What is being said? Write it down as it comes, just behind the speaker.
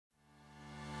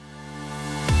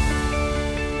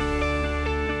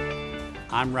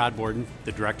I'm Rod Borden,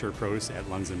 the Director of Produce at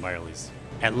Lunds & Byerly's.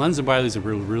 At Lunds & Byerly's,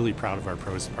 we're really proud of our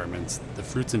produce departments, the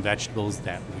fruits and vegetables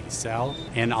that we sell,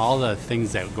 and all the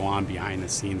things that go on behind the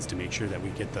scenes to make sure that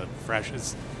we get the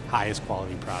freshest, highest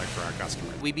quality product for our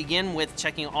customers. We begin with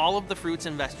checking all of the fruits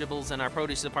and vegetables in our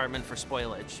produce department for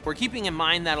spoilage. We're keeping in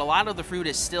mind that a lot of the fruit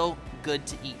is still good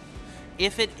to eat.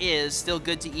 If it is still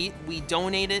good to eat, we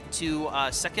donate it to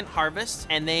Second Harvest,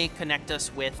 and they connect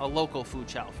us with a local food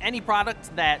shelf. Any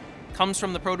product that comes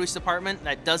from the produce department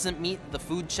that doesn't meet the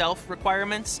food shelf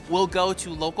requirements will go to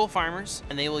local farmers,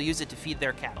 and they will use it to feed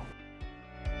their cattle.